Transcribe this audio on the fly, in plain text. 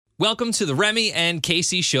Welcome to the Remy and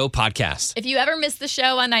Casey Show podcast. If you ever miss the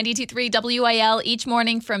show on 92.3 WIL each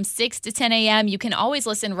morning from 6 to 10 a.m., you can always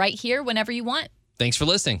listen right here whenever you want. Thanks for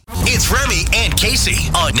listening. It's Remy and Casey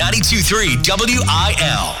on 92.3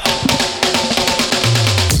 WIL.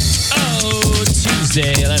 Oh,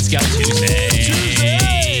 Tuesday. Let's go Tuesday.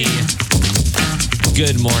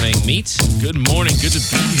 Good morning, meat. Good morning. Good to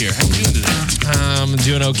be here. How you doing today? I'm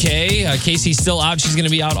doing okay. Casey's still out. She's going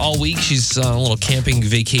to be out all week. She's on a little camping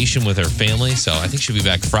vacation with her family, so I think she'll be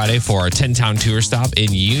back Friday for our 10-town tour stop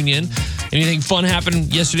in Union. Anything fun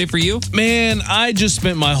happened yesterday for you? Man, I just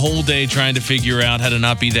spent my whole day trying to figure out how to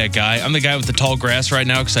not be that guy. I'm the guy with the tall grass right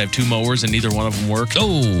now because I have two mowers and neither one of them work.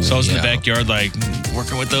 Oh, so I was in the backyard like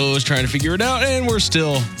working with those, trying to figure it out, and we're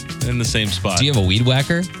still in the same spot. Do you have a weed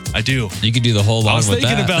whacker? I do. You could do the whole lawn with that. I was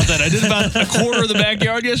thinking about that. I did about a quarter of the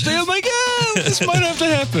backyard yesterday. I'm like, this might have to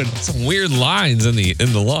happen. Some weird lines in the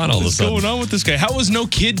lawn all of a sudden. What's going on with this guy? How was no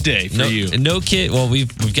kid day for you? No kid. Well,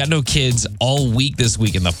 we've got no kids all week this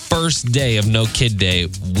week, and the first day of no kid day,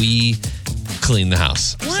 we cleaned the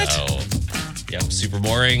house. What? So, yep, super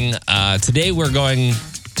boring. Today we're going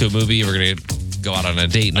to a movie. We're gonna go out on a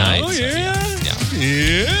date night. Oh yeah.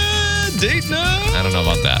 Date night. I don't know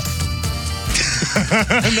about that.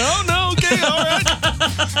 No, okay, all right.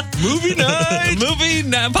 Movie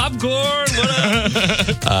night, popcorn,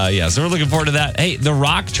 whatever. So we're looking forward to that. Hey, The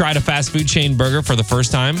Rock tried a fast food chain burger for the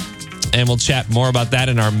first time, and we'll chat more about that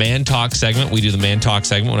in our Man Talk segment. We do the Man Talk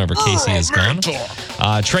segment whenever Casey is gone.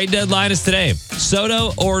 Trade deadline is today.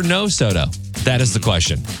 Soto or no Soto? That is the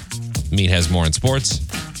question. Meat has more in sports.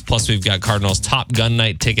 Plus, we've got Cardinals Top Gun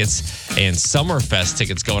Night tickets and Summerfest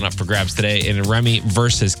tickets going up for grabs today in Remy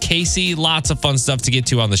versus Casey. Lots of fun stuff to get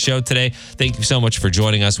to on the show today. Thank you so much for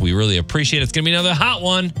joining us. We really appreciate it. It's going to be another hot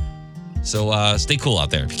one. So stay cool out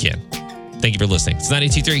there if you can. Thank you for listening. It's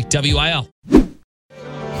 92.3 WIL.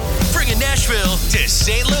 Bringing Nashville to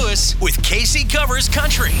St. Louis with Casey Covers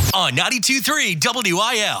Country on 92.3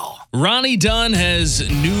 WIL. Ronnie Dunn has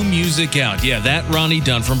new music out. Yeah, that Ronnie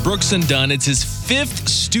Dunn from Brooks and Dunn. It's his 5th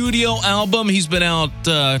studio album. He's been out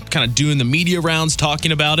kind of doing the media rounds,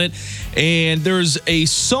 talking about it. And there's a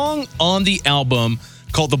song on the album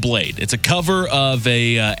called The Blade. It's a cover of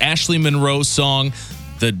a Ashley Monroe song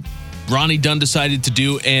that Ronnie Dunn decided to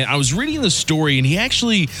do. And I was reading the story, and he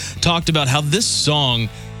actually talked about how this song,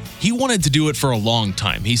 he wanted to do it for a long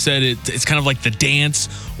time. He said it's kind of like The Dance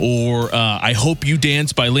or I Hope You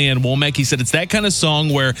Dance by Leanne Womack. He said it's that kind of song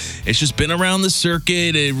where it's just been around the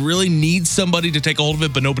circuit. It really needs somebody to take a hold of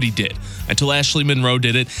it, but nobody did until Ashley Monroe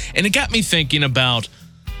did it. And it got me thinking about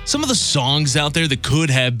some of the songs out there that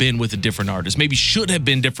could have been with a different artist, maybe should have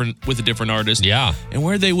been different with a different artist. Yeah. And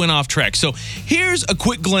where they went off track. So here's a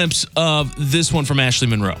quick glimpse of this one from Ashley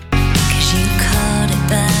Monroe. 'Cause you caught it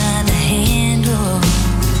by the handle.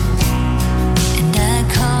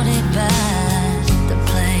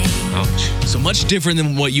 So much different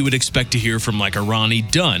than what you would expect to hear from like a Ronnie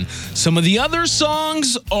Dunn. Some of the other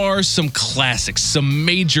songs are some classics, some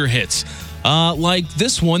major hits, like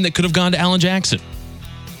this one that could have gone to Alan Jackson.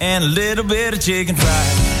 And a little bit of chicken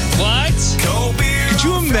fried. What? Could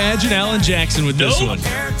you imagine Alan Jackson with this one?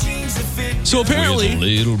 So apparently, with a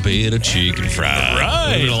little bit of chicken fried.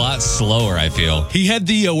 Right. A lot slower, I feel. He had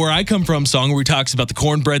the Where I Come From song where he talks about the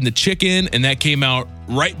cornbread and the chicken, and that came out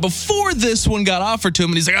right before this one got offered to him.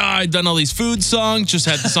 And he's like, I've done all these food songs, just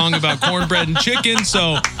had the song about cornbread and chicken,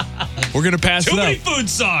 so we're going to pass it up. Too many food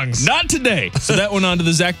songs. Not today. So that went on to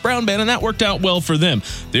the Zac Brown Band, and that worked out well for them.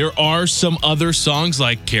 There are some other songs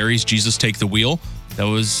like Carrie's Jesus Take the Wheel. That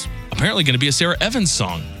was apparently going to be a Sarah Evans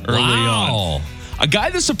song early on. A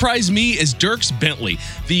guy that surprised me is Dierks Bentley.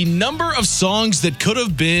 The number of songs that could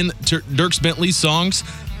have been Dierks Bentley's songs.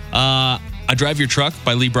 I Drive Your Truck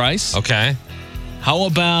by Lee Brice. Okay. How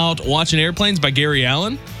about Watching Airplanes by Gary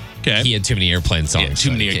Allen? Okay. He had too many airplane songs.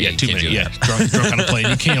 Yeah, too many. Yeah, drunk on a plane.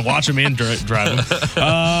 You can't watch them and drive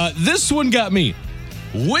them. This one got me.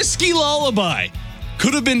 Whiskey Lullaby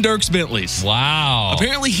could have been Dierks Bentley's. Wow.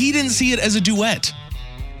 Apparently, he didn't see it as a duet.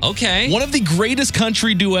 Okay. One of the greatest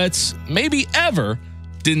country duets, maybe ever,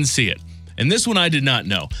 didn't see it. And this one I did not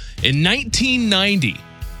know. In 1990,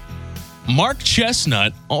 Mark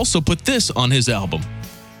Chestnut also put this on his album.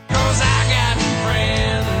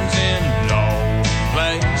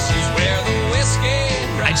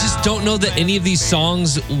 I just don't know that any of these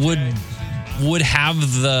songs would have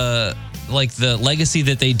the legacy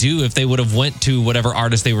that they do if they would have went to whatever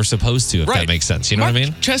artist they were supposed to, if that makes sense. You know what I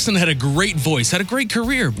mean? Chestnut had a great voice, had a great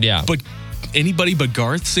career. Yeah. But anybody but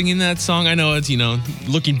Garth singing that song, I know it's,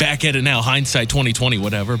 looking back at it now, hindsight 2020,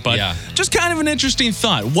 whatever, but just kind of an interesting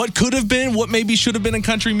thought. What could have been, what maybe should have been in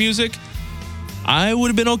country music? I would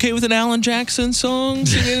have been okay with an Alan Jackson song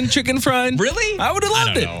singing Chicken Fried. Really? I would have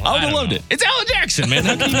loved it. I would have loved it. It's Alan Jackson, man.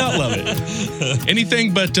 How can you not love it?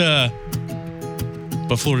 Anything but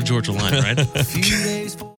Florida Georgia Line, right?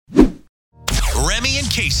 Remy and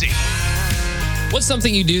Casey. What's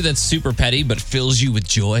something you do that's super petty but fills you with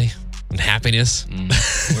joy and happiness?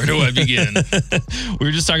 Where do I begin? We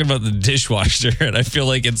were just talking about the dishwasher, and I feel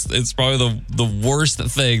like it's probably the worst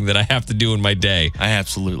thing that I have to do in my day. I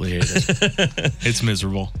absolutely hate it. It's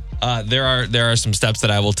miserable. There are some steps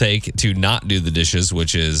that I will take to not do the dishes,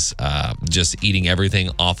 which is just eating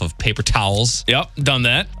everything off of paper towels. Yep, done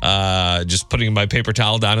that. Just putting my paper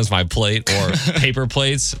towel down as my plate, or paper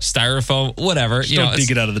plates, styrofoam, whatever. Just don't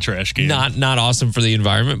dig it out of the trash can. Not awesome for the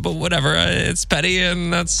environment, but whatever. It's petty,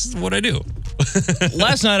 and that's what I do.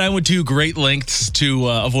 Last night, I went to great lengths to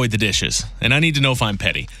avoid the dishes, and I need to know if I'm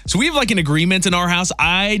petty. So we have like an agreement in our house.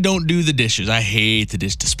 I don't do the dishes. I hate the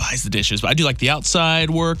dish, despise the dishes, but I do like the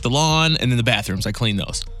outside work, the lawn, and then the bathrooms. I clean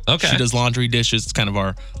those. Okay. She does laundry, dishes. It's kind of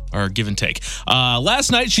our give and take.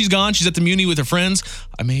 Last night, she's gone. She's at the Muni with her friends.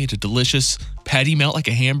 I made a delicious patty melt like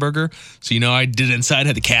a hamburger. So, I did it inside,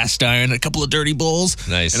 had the cast iron, a couple of dirty bowls.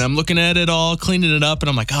 Nice. And I'm looking at it all, cleaning it up, and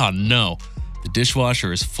I'm like, oh, no. The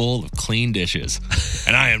dishwasher is full of clean dishes,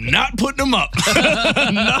 and I am not putting them up.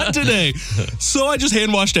 Not today. So I just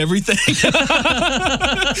hand washed everything to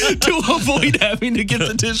avoid having to get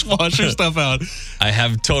the dishwasher stuff out. I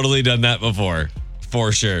have totally done that before,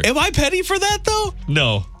 for sure. Am I petty for that, though?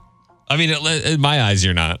 No. I mean, in my eyes,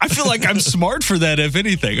 you're not. I feel like I'm smart for that, if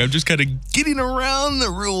anything. I'm just kind of getting around the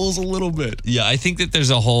rules a little bit. Yeah, I think that there's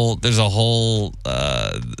a whole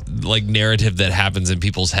like narrative that happens in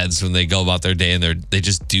people's heads when they go about their day and they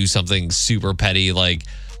just do something super petty. Like,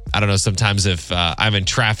 I don't know, sometimes if I'm in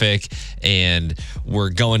traffic and we're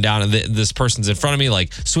going down and this person's in front of me,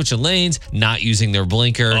 like switching lanes, not using their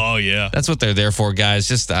blinker. Oh, yeah. That's what they're there for, guys.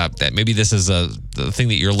 Just that maybe this is the thing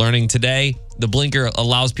that you're learning today. The blinker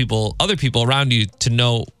allows other people around you to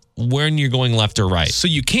know when you're going left or right. So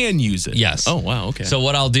you can use it? Yes. Oh, wow. Okay. So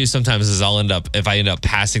what I'll do sometimes is if I end up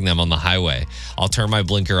passing them on the highway, I'll turn my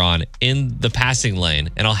blinker on in the passing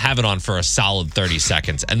lane and I'll have it on for a solid 30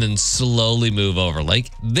 seconds and then slowly move over.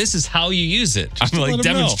 Like, this is how you use it. I'm like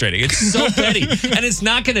demonstrating. It's so petty and it's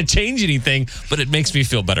not going to change anything, but it makes me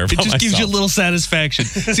feel better about myself. It just gives you a little satisfaction.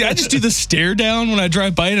 See, I just do the stare down when I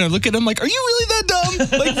drive by and I look at them like, are you really that dumb?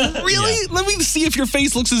 Like, really? Yeah. Let me see if your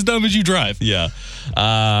face looks as dumb as you drive. Yeah.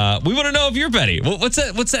 We want to know if you're petty. What's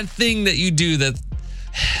that thing that you do that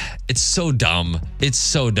it's so dumb? It's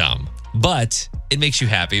so dumb, but it makes you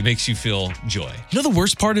happy. It makes you feel joy. The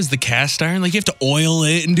worst part is the cast iron. Like, you have to oil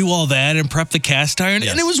it and do all that and prep the cast iron.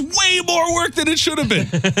 Yes. And it was way more work than it should have been.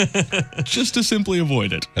 Just to simply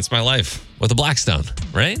avoid it. That's my life with a Blackstone,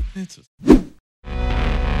 right?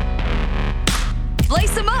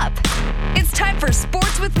 Lace them up. It's time for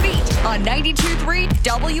Sports with Meat on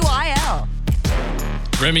 92.3 WIL.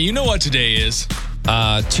 Remy, you know what today is?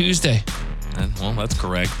 Tuesday. Well, that's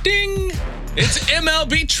correct. Ding! It's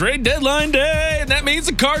MLB trade deadline day, and that means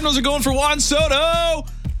the Cardinals are going for Juan Soto.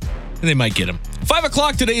 And they might get him. 5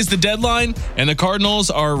 o'clock today is the deadline, and the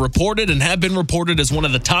Cardinals are reported and have been reported as one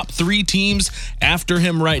of the top 3 teams after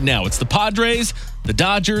him right now. It's the Padres, the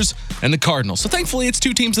Dodgers, and the Cardinals. So thankfully, it's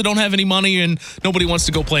 2 teams that don't have any money and nobody wants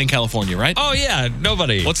to go play in California, right? Oh, yeah,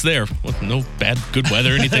 nobody. What's there? No good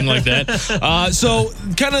weather, anything like that. So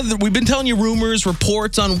we've been telling you rumors,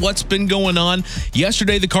 reports on what's been going on.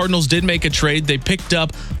 Yesterday, the Cardinals did make a trade. They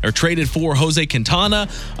traded for Jose Quintana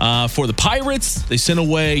for the Pirates. They sent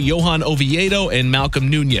away Johan Oviedo and Malcolm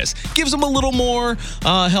Nunez. Gives them a little more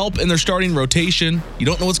help in their starting rotation. You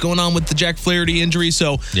don't know what's going on with the Jack Flaherty injury,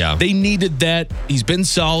 so they needed that. He's been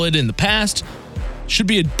solid in the past. Should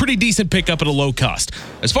be a pretty decent pickup at a low cost.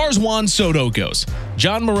 As far as Juan Soto goes,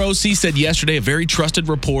 John Morosi said yesterday, a very trusted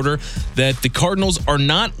reporter, that the Cardinals are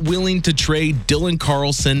not willing to trade Dylan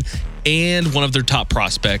Carlson and one of their top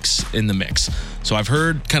prospects in the mix. So I've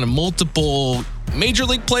heard kind of multiple major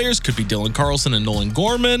league players, could be Dylan Carlson and Nolan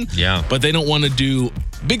Gorman. Yeah. But they don't want to do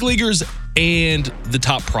big leaguers and the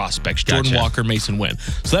top prospects, Jordan Gotcha. Walker, Mason Wynn.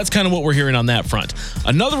 So that's kind of what we're hearing on that front.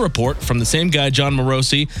 Another report from the same guy, John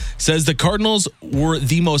Morosi, says the Cardinals were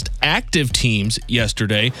the most active teams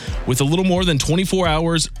yesterday with a little more than 24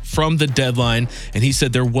 hours from the deadline. And he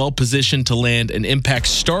said they're well positioned to land an impact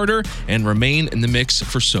starter and remain in the mix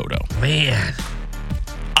for Soto. Man.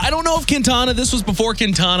 I don't know if Quintana, this was before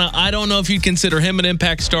Quintana. I don't know if you'd consider him an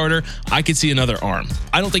impact starter. I could see another arm.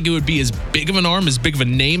 I don't think it would be as big of an arm, as big of a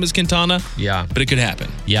name as Quintana. Yeah. But it could happen.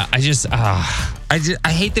 Yeah, I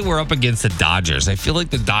hate that we're up against the Dodgers. I feel like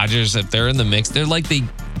the Dodgers, if they're in the mix, they're like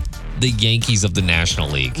the Yankees of the National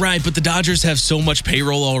League. Right, but the Dodgers have so much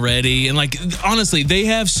payroll already. And, like, honestly, they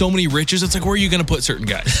have so many riches. It's like, where are you going to put certain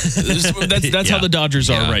guys? That's how the Dodgers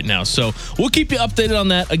are right now. So we'll keep you updated on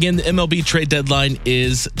that. Again, the MLB trade deadline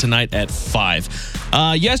is tonight at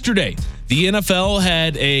 5. Yesterday, the NFL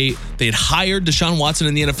they had hired Deshaun Watson,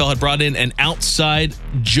 and the NFL had brought in an outside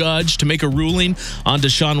judge to make a ruling on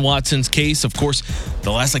Deshaun Watson's case. Of course,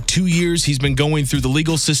 the last 2 years, he's been going through the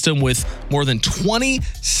legal system with more than 20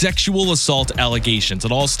 sexual assault allegations.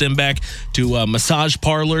 It all stemmed back to massage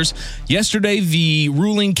parlors. Yesterday, the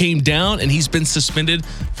ruling came down, and he's been suspended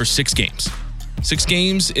for 6 games. 6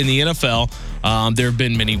 games in the NFL. There have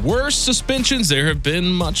been many worse suspensions. There have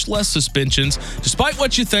been much less suspensions. Despite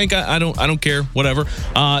what you think, I don't care. Whatever.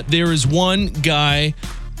 There is one guy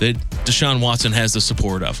that Deshaun Watson has the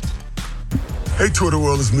support of. Hey, Twitter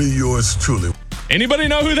world, it's me, yours truly. Anybody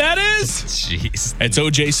know who that is? Jeez. It's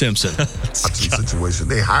O.J. Simpson. Situation.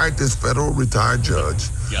 They hired this federal retired judge.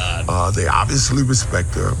 God. They obviously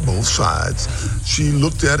respect her, both sides. She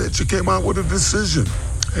looked at it. She came out with a decision.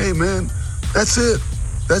 Hey, man, that's it.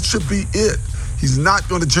 That should be it. He's not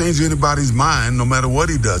going to change anybody's mind no matter what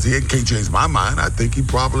he does. He can't change my mind. I think he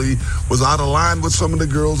probably was out of line with some of the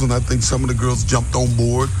girls, and I think some of the girls jumped on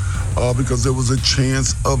board because there was a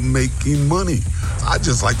chance of making money. I'd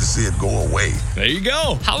just like to see it go away. There you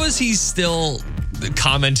go. How is he still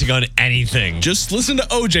commenting on anything? Just listen to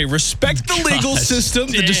OJ. Respect the legal system.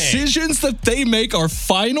 Dang. The decisions that they make are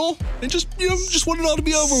final, and just want it all to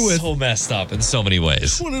be over with. So messed up in so many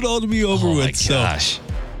ways. Want it all to be over Oh my with. gosh. So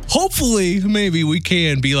hopefully, maybe we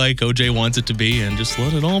can be like OJ wants it to be and just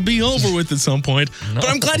let it all be over with at some point. But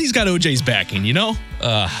I'm glad he's got OJ's backing, you know?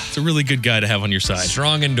 It's a really good guy to have on your side.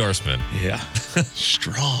 Strong endorsement. Yeah.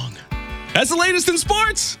 Strong. That's the latest in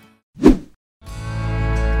sports.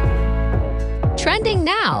 Trending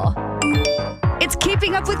now. It's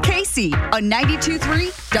Keeping Up with Casey on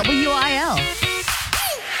 92.3 WIL.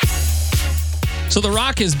 So The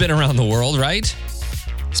Rock has been around the world, right?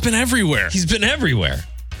 It's been everywhere. He's been everywhere.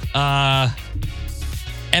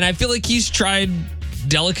 And I feel like he's tried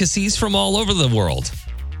delicacies from all over the world.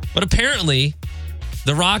 But apparently,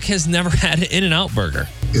 The Rock has never had an In-N-Out burger.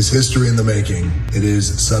 Is history in the making. It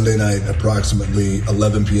is Sunday night, approximately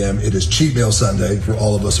 11 p.m. It is Cheat Meal Sunday for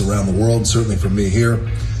all of us around the world, certainly for me here.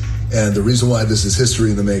 And the reason why this is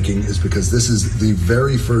history in the making is because this is the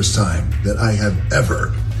very first time that I have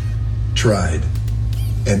ever tried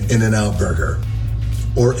an In-N-Out burger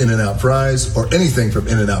or In-N-Out fries or anything from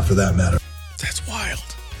In-N-Out for that matter. That's wild.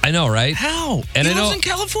 I know, right? How? And he I know lives in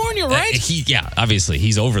California, right? Obviously,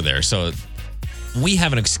 he's over there. So we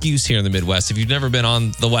have an excuse here in the Midwest. If you've never been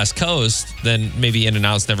on the West Coast, then maybe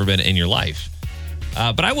In-N-Out's never been in your life.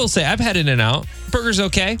 But I will say, I've had In-N-Out. Burger's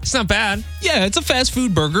okay. It's not bad. Yeah, it's a fast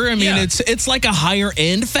food burger. I mean, it's like a higher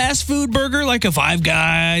end fast food burger, like a Five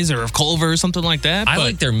Guys or a Culver or something like that. I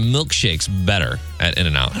like their milkshakes better at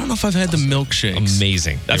In-N-Out. I don't know if I've had the milkshakes.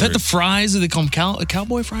 Amazing. I've had the fries. They call them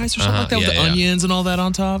cowboy fries or something like that with the onions and all that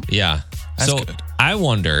on top. Yeah. That's so good. I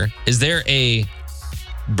wonder, is there a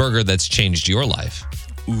burger that's changed your life?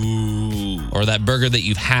 Ooh. Or that burger that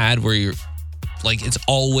you've had where you're like, it's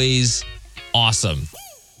always awesome?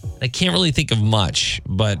 I can't really think of much,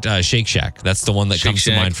 but Shake Shack, that's the one that comes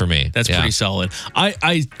to mind for me. That's pretty solid.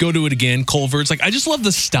 I go to it again, Culver's. Like, I just love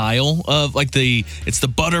the style of it's the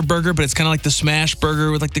butter burger, but it's kind of like the smash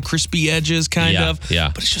burger with like the crispy edges kind of.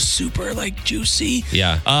 Yeah. But it's just super like juicy.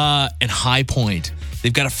 Yeah. And High Point,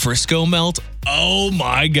 they've got a Frisco melt. Oh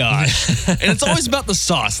my gosh. And it's always about the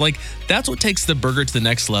sauce. Like, that's what takes the burger to the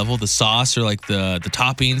next level. The sauce or like the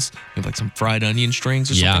toppings. You have like some fried onion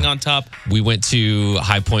strings or something on top. We went to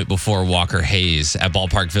High Point before Walker Hayes at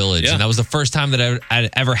Ballpark Village. Yeah. And that was the first time that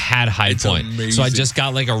I'd ever had High Point. Amazing. So I just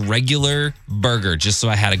got like a regular burger just so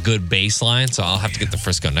I had a good baseline. So I'll have to get the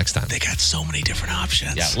Frisco next time. They got so many different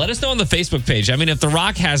options. Yeah, let us know on the Facebook page. I mean, if The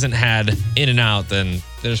Rock hasn't had In-N-Out, then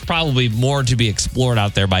there's probably more to be explored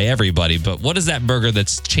out there by everybody. But what is that burger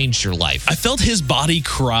that's changed your life? I felt his body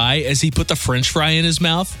cry as he put the French fry in his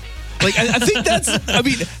mouth. Like, I think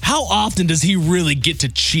how often does he really get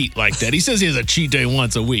to cheat like that? He says he has a cheat day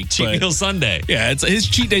once a week. Cheat Meal Sunday. Yeah, his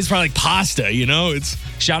cheat day is probably like pasta, you know?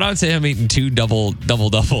 Shout out to him eating 2 double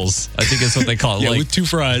doubles. I think that's what they call it. Yeah, like, with 2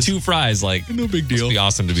 fries. 2 fries, like, no big deal. Must be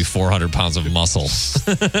awesome to be 400 pounds of muscle.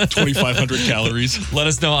 2,500 calories. Let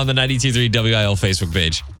us know on the 92.3 WIL Facebook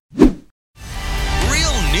page.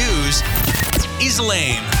 Real news is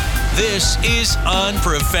lame. This is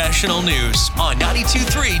Unprofessional News on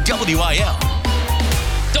 92.3 WIL.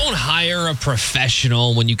 Don't hire a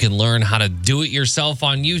professional when you can learn how to do it yourself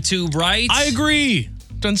on YouTube, right? I agree.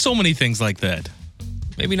 Done so many things like that.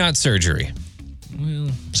 Maybe not surgery.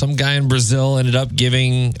 Some guy in Brazil ended up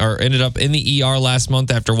in the ER last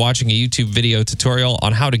month after watching a YouTube video tutorial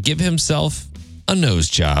on how to give himself a nose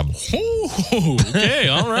job. Okay,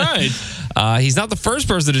 all right. He's not the first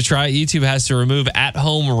person to try it. YouTube has to remove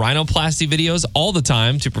at-home rhinoplasty videos all the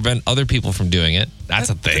time to prevent other people from doing it. That's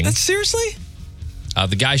a thing. Seriously?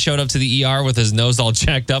 The guy showed up to the ER with his nose all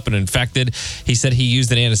checked up and infected. He said he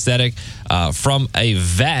used an anesthetic from a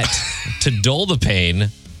vet to dull the pain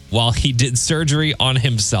while he did surgery on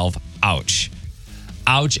himself. Ouch.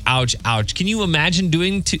 Ouch, ouch, ouch. Can you imagine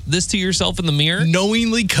doing this to yourself in the mirror?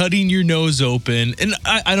 Knowingly cutting your nose open. And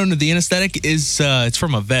I don't know, the anesthetic is, it's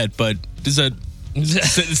from a vet, but is it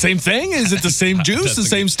the same thing? Is it the same juice, the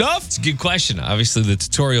same stuff? It's a good question. Obviously, the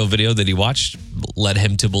tutorial video that he watched led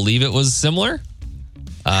him to believe it was similar.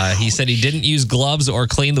 He said he didn't use gloves or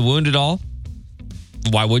clean the wound at all.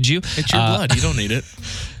 Why would you? It's your blood. You don't need it.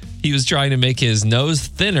 He was trying to make his nose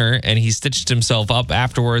thinner, and he stitched himself up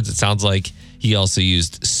afterwards. It sounds like he also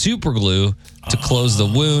used super glue to close the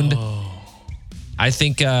wound. I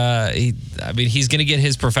think he's going to get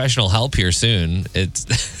his professional help here soon.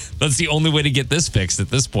 That's the only way to get this fixed at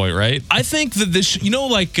this point, right? I think that this,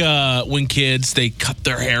 when kids, they cut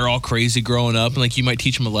their hair all crazy growing up, and like you might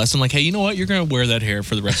teach them a lesson, like, hey, you know what? You're going to wear that hair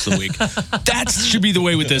for the rest of the week. That should be the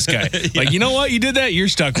way with this guy. Yeah. Like, you know what? You did that. You're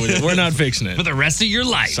stuck with it. We're not fixing it. For the rest of your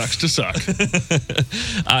life. Sucks to suck.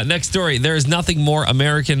 Next story. There is nothing more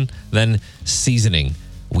American than seasoning.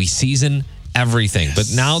 We season everything. Yes.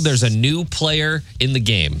 But now there's a new player in the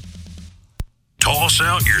game. Toss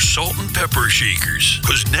out your salt and pepper shakers,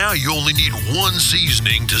 because now you only need one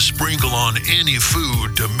seasoning to sprinkle on any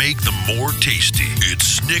food to make them more tasty. It's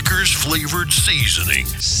Snickers flavored seasoning.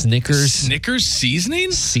 Snickers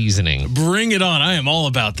seasoning? Seasoning. Bring it on. I am all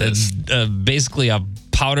about this. It's basically a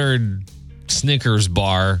powdered Snickers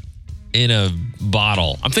bar in a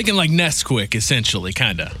bottle. I'm thinking like Nesquik, essentially,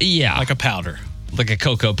 kind of. Yeah. Like a powder. Like a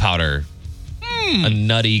cocoa powder. A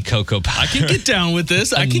nutty cocoa powder. I can get down with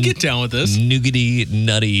this. Nougaty,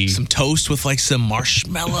 nutty. Some toast with like some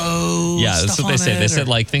marshmallow. Yeah, that's what they said. They said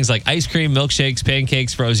like things like ice cream, milkshakes,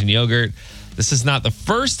 pancakes, frozen yogurt. This is not the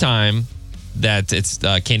first time that it's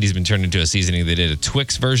candy's been turned into a seasoning. They did a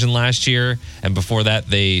Twix version last year, and before that,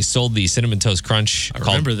 they sold the Cinnamon Toast Crunch. I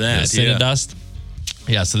remember that. Cinnadust.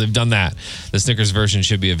 Yeah, so they've done that. The Snickers version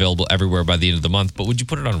should be available everywhere by the end of the month. But would you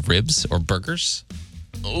put it on ribs or burgers?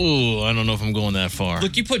 Oh, I don't know if I'm going that far.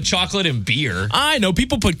 Look, you put chocolate in beer. I know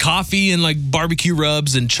people put coffee and like barbecue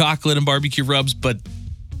rubs and chocolate and barbecue rubs, but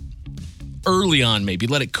early on, maybe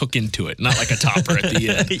let it cook into it, not like a topper at the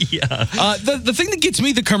end. Yeah. The thing that gets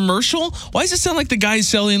me, the commercial. Why does it sound like the guy's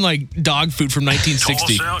selling like dog food from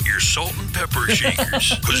 1960? Toss out your salt and pepper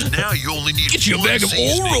shakers, because now you only need get you a bag of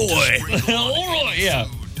Oroy. Oroy, yeah.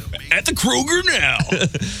 At the Kroger now.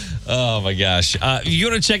 Oh my gosh. If you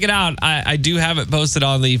want to check it out, I do have it posted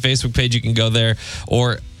on the Facebook page. You can go there,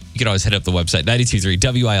 or you can always hit up the website,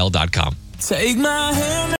 923wil.com. Take my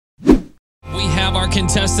hand. We have our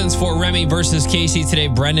contestants for Remy versus Casey today.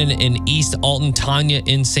 Brendan in East Alton, Tanya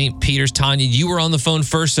in St. Peters. Tanya, you were on the phone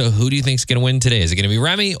first, so who do you think is going to win today? Is it going to be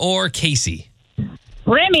Remy or Casey?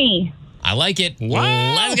 Remy. I like it. Wow.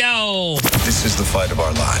 Let's go. This is the fight of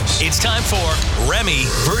our lives. It's time for Remy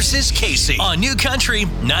versus Casey on New Country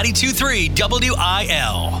 92.3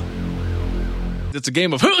 WIL. It's a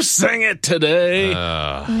game of Who Sang It Today?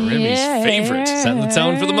 Remy's favorite. Setting the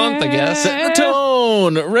tone for the month, I guess. Setting the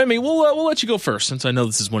tone. Remy, we'll let you go first since I know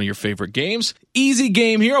this is one of your favorite games. Easy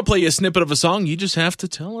game here. I'll play you a snippet of a song. You just have to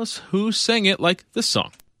tell us who sang it, like this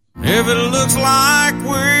song. If it looks like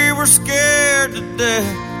we were scared to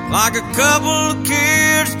death, like a couple of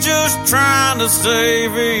kids just trying to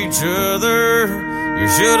save each other, you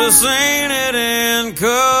should have seen it in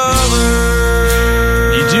color.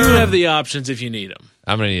 You do have the options if you need them.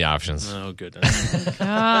 I'm going to need options. Oh, goodness.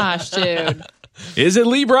 Gosh, dude. Is it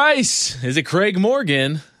Lee Brice? Is it Craig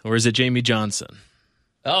Morgan? Or is it Jamie Johnson?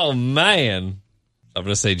 Oh, man. I'm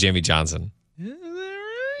going to say Jamie Johnson. He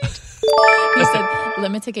said,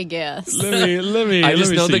 let me take a guess. Let me. I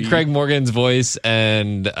just know that Craig Morgan's voice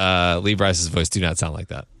and Lee Brice's voice do not sound like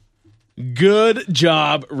that. Good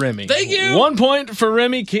job, Remy. Thank you. 1 point for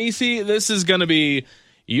Remy. Casey, this is going to be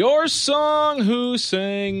your song. Who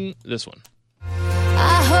sang this one?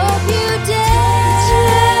 I hope you dance.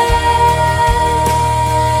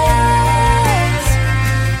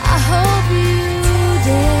 I hope you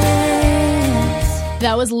dance.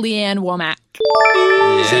 That was Leanne Womack.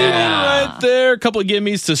 Yeah. Right there. A couple of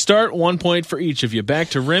gimmies to start. 1 point for each of you. Back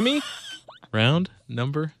to Remy. Round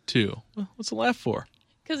number 2. What's the laugh for?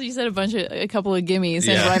 Because you said a couple of gimmies,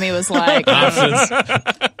 and Remy was like,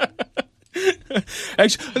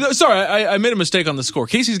 Actually, sorry, I made a mistake on the score.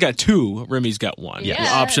 Casey's got 2. Remy's got 1.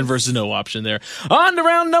 Yes. Option versus no option there. On to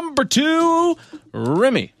round number 2.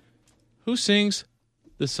 Remy, who sings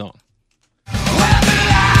this song?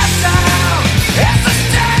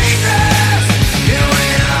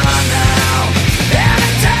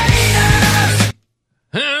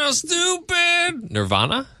 How stupid.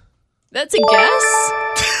 Nirvana? That's a guess?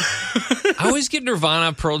 I always get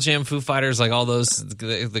Nirvana, Pearl Jam, Foo Fighters, like all those,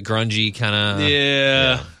 the grungy kind of.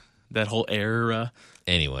 Yeah. That whole era.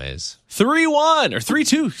 Anyways. 3-1 or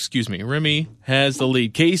 3-2, excuse me. Remy has the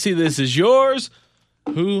lead. Casey, this is yours.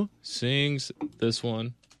 Who sings this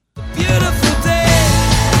one? Beautiful day.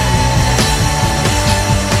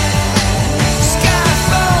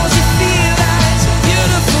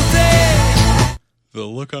 The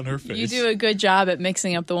look on her face. You do a good job at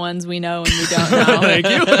mixing up the ones we know and we don't know. Thank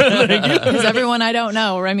you. Thank you. Because everyone I don't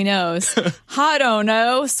know, Remy knows. I don't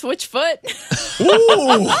know. Switchfoot.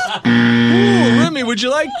 Ooh, Remy, would you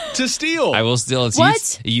like to steal? I will steal. It's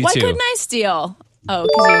What? you What too. couldn't I steal? Oh,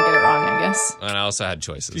 because you didn't get it wrong, I guess. And I also had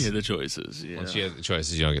choices. Yeah, the choices. Yeah. Once you have the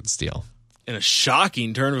choices, you don't get to steal. In a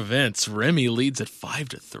shocking turn of events, Remy leads at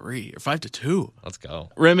 5-3 or 5-2. Let's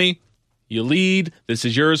go. Remy, you lead. This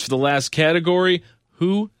is yours for the last category.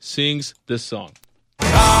 Who sings this song?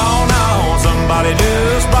 Oh no, somebody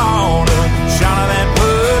just bought a shot of that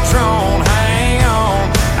Patron. Hang on,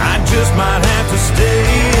 I just might have to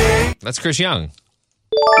stay. That's Chris Young.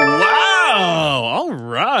 Wow. All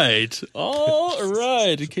right. All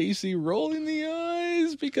right. Casey rolling the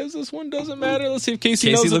eyes because this one doesn't matter. Let's see if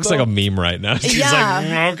Casey knows looks like a meme right now. She's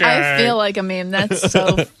Yeah. like, okay. I feel like a meme. That's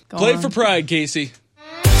so. Go Play on. for pride, Casey.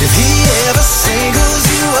 If he ever singles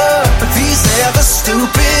you up, if he's ever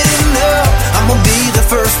stupid enough, I'm gonna be the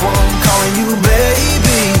first one calling you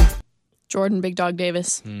baby. Jordan Big Dog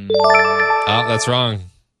Davis. Oh, that's wrong.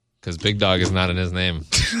 Because Big Dog is not in his name.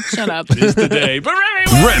 Shut up. It is the day. But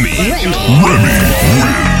Remy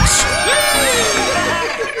wins.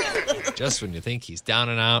 Just when you think he's down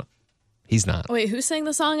and out, he's not. Wait, who sang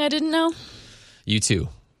the song I didn't know? You too.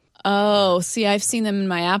 Oh, see, I've seen them in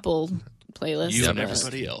my Apple playlist. You and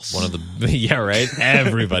everybody else. One of the yeah, right?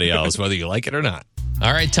 Everybody else, whether you like it or not.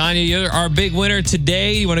 All right, Tanya, you're our big winner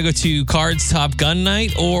today. You want to go to Cards Top Gun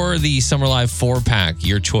Night or the Summer Live 4-pack?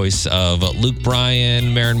 Your choice of Luke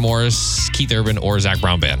Bryan, Maren Morris, Keith Urban, or Zach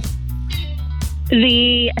Brown Band.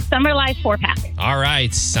 The Summer Life 4-pack. All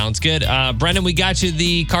right, sounds good. Brendan, we got you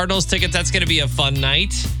the Cardinals tickets. That's going to be a fun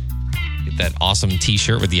night. Get that awesome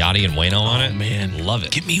T-shirt with Yachty and Wayno on it. Man, love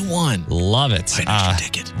it. Give me one. Love it. Buy an extra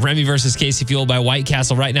ticket. Remy versus Casey, fueled by White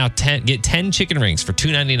Castle. Right now, get 10 chicken rings for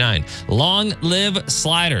 $2.99. Long live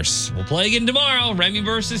sliders. We'll play again tomorrow. Remy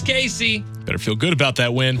versus Casey. Better feel good about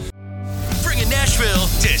that win. Bringing Nashville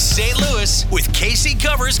to St. Louis with Casey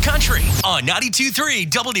Covers Country on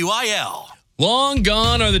 92.3 WIL. Long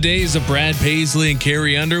gone are the days of Brad Paisley and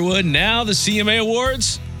Carrie Underwood. Now the CMA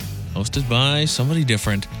Awards, hosted by somebody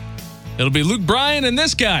different. It'll be Luke Bryan and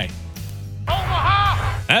this guy.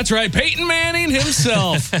 Omaha! That's right, Peyton Manning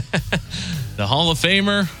himself. The Hall of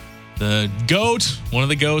Famer, the GOAT, one of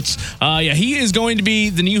the GOATs. He is going to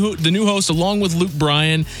be the new host along with Luke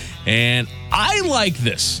Bryan. And I like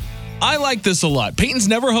this. I like this a lot. Peyton's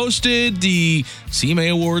never hosted the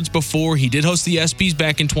CMA Awards before. He did host the ESPYs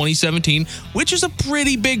back in 2017, which is a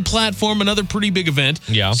pretty big platform, another pretty big event.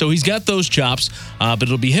 Yeah. So he's got those chops, but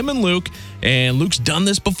it'll be him and Luke. And Luke's done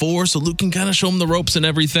this before, so Luke can kind of show him the ropes and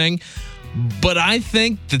everything. But I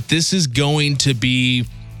think that this is going to be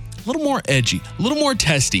a little more edgy, a little more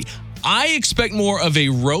testy. I expect more of a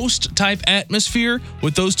roast type atmosphere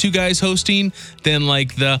with those two guys hosting than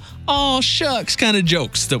like the oh shucks kind of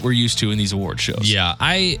jokes that we're used to in these award shows. Yeah,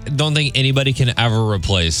 I don't think anybody can ever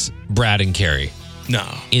replace Brad and Carrie. No.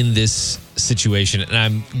 In this situation. And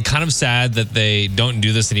I'm kind of sad that they don't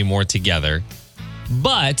do this anymore together.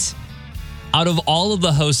 But out of all of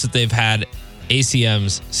the hosts that they've had,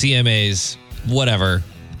 ACMs, CMAs, whatever,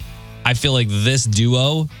 I feel like this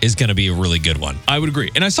duo is going to be a really good one. I would agree.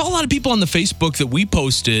 And I saw a lot of people on the Facebook that we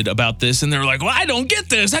posted about this, and they're like, well, I don't get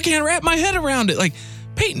this. I can't wrap my head around it. Like,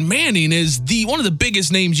 Peyton Manning is one of the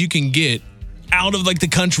biggest names you can get out of like the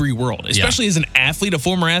country world, especially as an athlete, a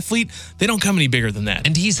former athlete. They don't come any bigger than that.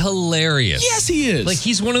 And he's hilarious. Yes, he is. Like,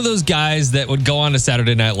 he's one of those guys that would go on to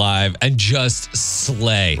Saturday Night Live and just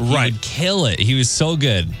slay. He would kill it. He was so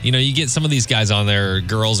good. You know, you get some of these guys on there,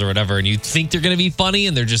 girls or whatever, and you think they're going to be funny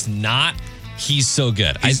and they're just not. He's so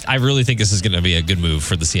good. I really think this is going to be a good move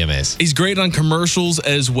for the CMAs. He's great on commercials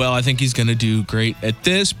as well. I think he's going to do great at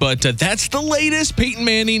this, but that's the latest. Peyton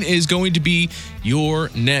Manning is going to be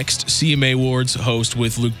your next CMA Awards host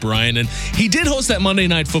with Luke Bryan, and he did host that Monday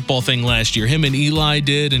Night Football thing last year. Him and Eli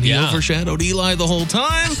did, and he overshadowed Eli the whole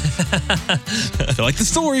time. I like the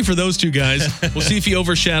story for those two guys. We'll see if he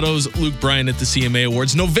overshadows Luke Bryan at the CMA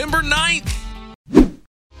Awards November 9th.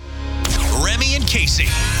 Remy and Casey.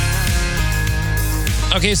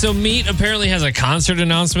 Okay, so Meat apparently has a concert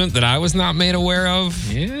announcement that I was not made aware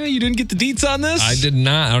of. Yeah, you didn't get the deets on this? I did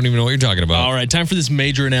not. I don't even know what you're talking about. All right, time for this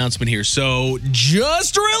major announcement here. So,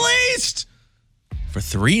 just released for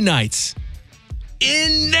 3 nights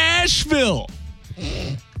in Nashville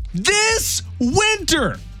this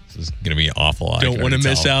winter. This is going to be awful. Don't want to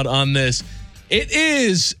miss out on this. It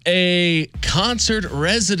is a concert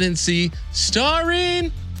residency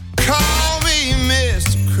starring Call me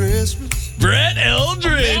Mr. Christmas. Brett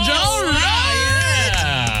Eldridge. All right.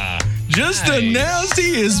 Yeah. Just announced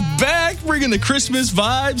he is back, bringing the Christmas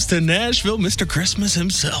vibes to Nashville. Mr. Christmas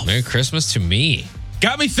himself. Merry Christmas to me.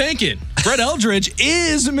 Got me thinking. Brett Eldridge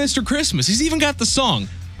is Mr. Christmas. He's even got the song.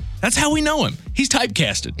 That's how we know him. He's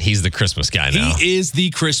typecasted. He's the Christmas guy now. He is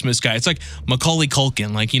the Christmas guy. It's like Macaulay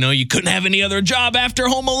Culkin. Like, you couldn't have any other job after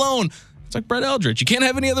Home Alone. It's like Brett Eldridge. You can't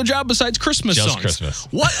have any other job besides Christmas Just songs. Christmas.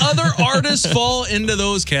 What other artists fall into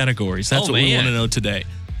those categories? That's what we want to know today.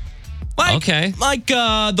 Like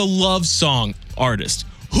the love song artist.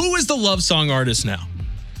 Who is the love song artist now?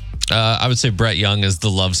 I would say Brett Young is the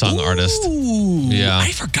love song artist. Yeah.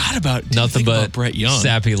 I forgot about nothing but about Brett Young.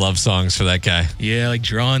 Sappy love songs for that guy. Yeah, like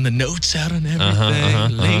drawing the notes out on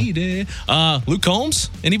everything. Lady. Luke Combs?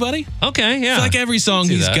 Anybody? Okay, yeah. I feel like every song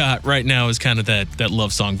he's that. got right now is kind of that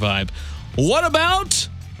love song vibe. What about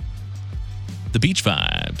the Beach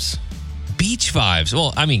Vibes? Beach Vibes.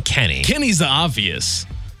 Well, I mean, Kenny. Kenny's the obvious.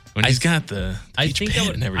 When he's got the beach band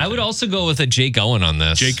and everything. I would also go with a Jake Owen on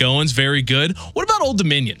this. Jake Owen's very good. What about Old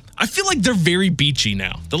Dominion? I feel like they're very beachy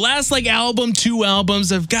now. The last 2 albums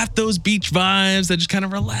have got those beach vibes that just kind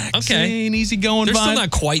of relaxing, easy going They're vibe. still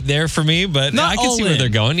not quite there for me, but I can see where they're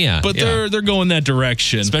going. Yeah, but they're going that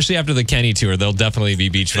direction. Especially after the Kenny tour, they'll definitely be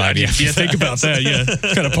beach vibey. Yeah, think about that. Yeah,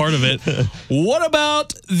 it's kind of part of it. What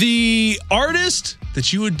about the artist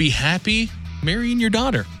that you would be happy marrying your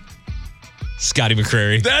daughter? Scotty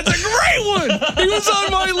McCreery. That's a great one. He was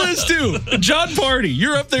on my list too. John Party,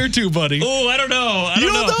 you're up there too, buddy. Oh, I don't know. I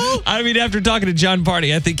don't know. I mean, after talking to John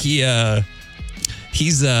Party, I think he's a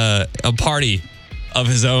party of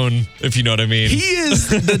his own, if you know what I mean. He is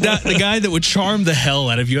the guy that would charm the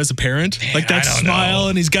hell out of you as a parent. Man, like that smile,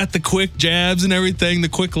 and he's got the quick jabs and everything, the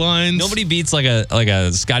quick lines. Nobody beats like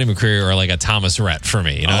a Scotty McCreery or like a Thomas Rhett for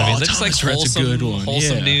me. You know what I mean? They're just like Rhett's a good one.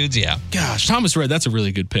 Wholesome dudes. Yeah. Gosh, Thomas Rhett, that's a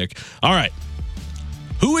really good pick. All right.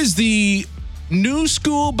 Who is the new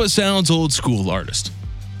school but sounds old school artist?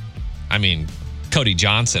 I mean, Cody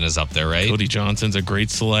Johnson is up there, right? Cody Johnson's a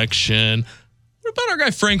great selection. What about our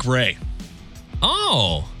guy Frank Ray?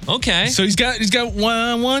 Oh, okay. So he's got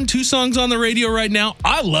 2 songs on the radio right now.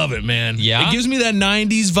 I love it, man. Yeah. It gives me that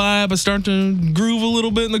 90s vibe. I start to groove a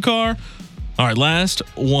little bit in the car. All right, last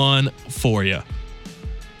one for you.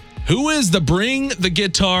 Who is the bring the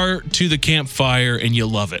guitar to the campfire and you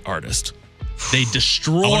love it artist? They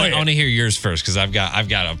destroy I want to hear yours first because I've got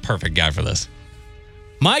a perfect guy for this.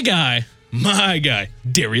 My guy,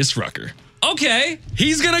 Darius Rucker. Okay.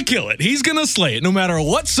 He's going to kill it. He's going to slay it. No matter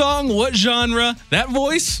what song, what genre, that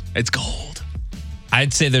voice, it's gold.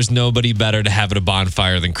 I'd say there's nobody better to have at a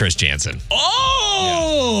bonfire than Chris Jansen.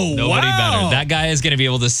 Oh, nobody better. That guy is going to be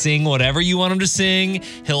able to sing whatever you want him to sing.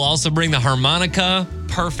 He'll also bring the harmonica.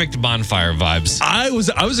 Perfect bonfire vibes. I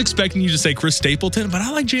was expecting you to say Chris Stapleton, but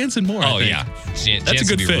I like Jansen more. Oh, yeah. That's a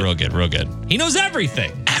good fit. Real good, real good. He knows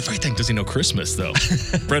everything. Everything. Does he know Christmas, though?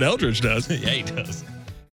 Brett Eldridge does. Yeah, he does.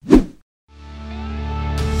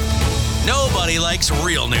 Nobody likes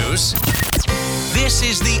real news. This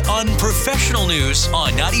is the unprofessional news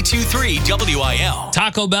on 92.3 WIL.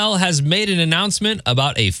 Taco Bell has made an announcement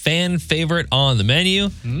about a fan favorite on the menu,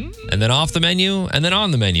 and then off the menu, and then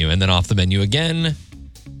on the menu, and then off the menu again.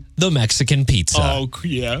 The Mexican pizza. Oh,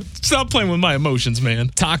 yeah. Stop playing with my emotions, man.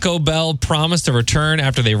 Taco Bell promised a return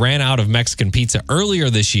after they ran out of Mexican pizza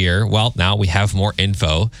earlier this year. Well, now we have more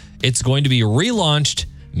info. It's going to be relaunched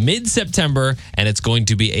mid-September, and it's going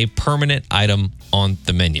to be a permanent item on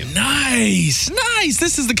the menu. Nice.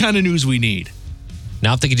 This is the kind of news we need.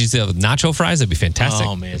 Now, if they could use it with nacho fries, that'd be fantastic.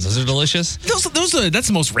 Oh, man. Those are delicious. That's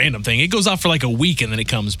the most random thing. It goes off for like a week, and then it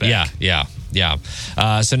comes back. Yeah.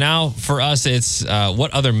 So now, for us, it's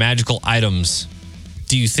what other magical items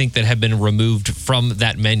do you think that have been removed from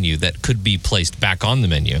that menu that could be placed back on the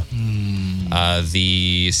menu? I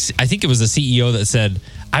think it was the CEO that said,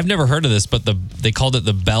 I've never heard of this, but they called it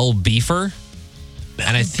the Bell Beefer.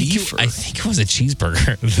 And I think it was a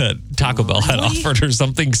cheeseburger that Taco Bell had offered or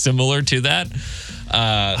something similar to that.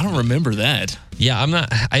 I don't remember that. Yeah,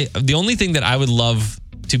 the only thing that I would love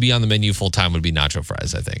to be on the menu full time would be nacho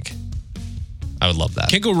fries, I think. I would love that.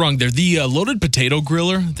 Can't go wrong there. The loaded potato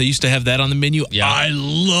griller, they used to have that on the menu. Yeah. I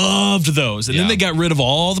loved those. And then they got rid of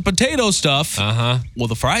all the potato stuff. Uh-huh. Well,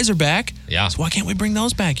 the fries are back. Yeah. So why can't we bring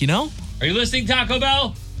those back, you know? Are you listening, Taco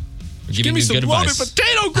Bell? Give me some loaded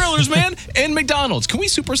potato grillers, man. And McDonald's. Can we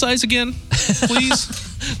supersize again, please?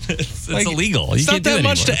 It's illegal. It's not that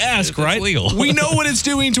much to ask, right? It's legal. We know what it's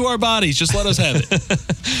doing to our bodies. Just let us have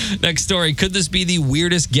it. Next story. Could this be the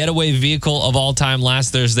weirdest getaway vehicle of all time?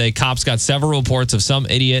 Last Thursday, cops got several reports of some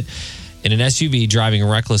idiot in an SUV driving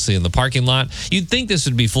recklessly in the parking lot. You'd think this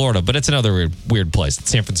would be Florida, but it's another weird place. It's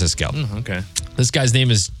San Francisco. Okay. This guy's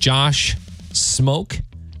name is Josh Smoke,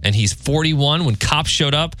 and he's 41. When cops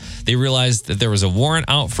showed up, they realized that there was a warrant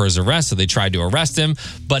out for his arrest, so they tried to arrest him,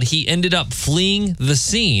 but he ended up fleeing the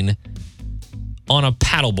scene on a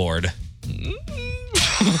paddleboard.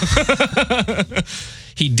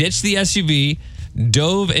 He ditched the SUV,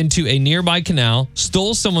 dove into a nearby canal,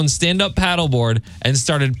 stole someone's stand-up paddleboard, and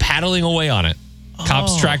started paddling away on it.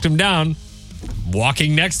 Cops tracked him down,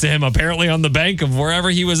 walking next to him, apparently on the bank of wherever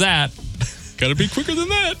he was at. Gotta be quicker than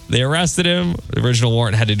that. They arrested him. The original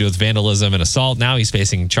warrant had to do with vandalism and assault. Now he's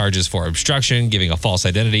facing charges for obstruction, giving a false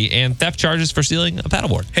identity, and theft charges for stealing a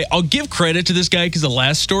paddleboard. Hey, I'll give credit to this guy because the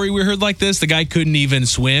last story we heard like this, the guy couldn't even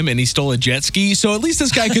swim and he stole a jet ski. So at least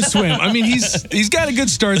this guy could swim. I mean, he's got a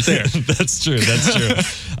good start there. That's true. You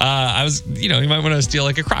might want to steal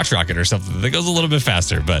like a crotch rocket or something that goes a little bit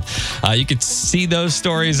faster. But you could see those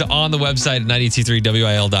stories on the website at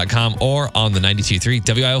 923wil.com or on the 923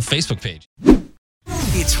 WIL Facebook page.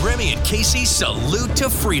 It's Remy and Casey Salute to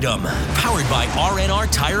Freedom, powered by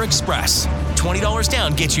RNR Tire Express. $20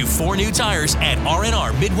 down gets you 4 new tires at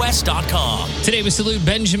rnrmidwest.com. Today we salute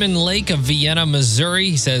Benjamin Lake of Vienna, Missouri.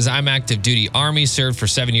 He says, I'm active duty Army, served for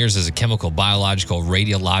 7 years as a chemical, biological,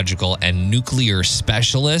 radiological, and nuclear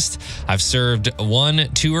specialist. I've served 1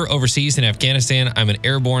 tour overseas in Afghanistan. I'm an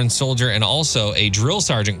airborne soldier and also a drill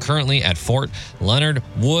sergeant currently at Fort Leonard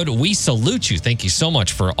Wood. We salute you. Thank you so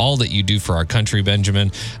much for all that you do for our country,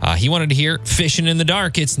 Benjamin. He wanted to hear Fishing in the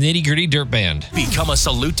Dark. It's Nitty Gritty Dirt Band. Become a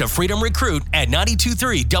Salute to Freedom recruit at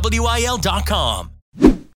 923wil.com.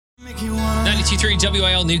 92.3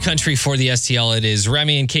 WIL New Country for the STL. It is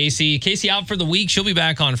Remy and Casey. Casey out for the week. She'll be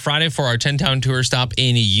back on Friday for our 10-town tour stop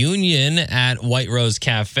in Union at White Rose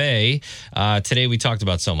Cafe. Today we talked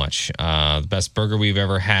about so much. The best burger we've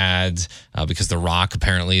ever had because The Rock,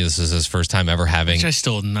 apparently, this is his first time ever having. Which I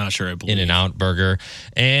still not sure I believe. In-N-Out burger.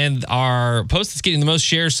 And our post that's getting the most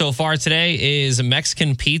shares so far today is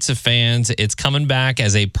Mexican pizza fans. It's coming back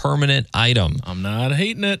as a permanent item. I'm not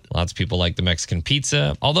hating it. Lots of people like the Mexican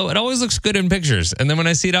pizza, although it always looks good in pictures. And then when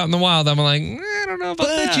I see it out in the wild, I'm like, I don't know about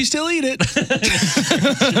that. But you still eat it.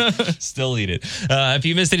 Still eat it. If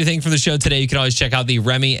you missed anything from the show today, you can always check out the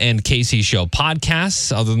Remy and Casey Show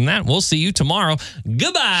podcasts. Other than that, we'll see you tomorrow.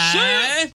 Goodbye.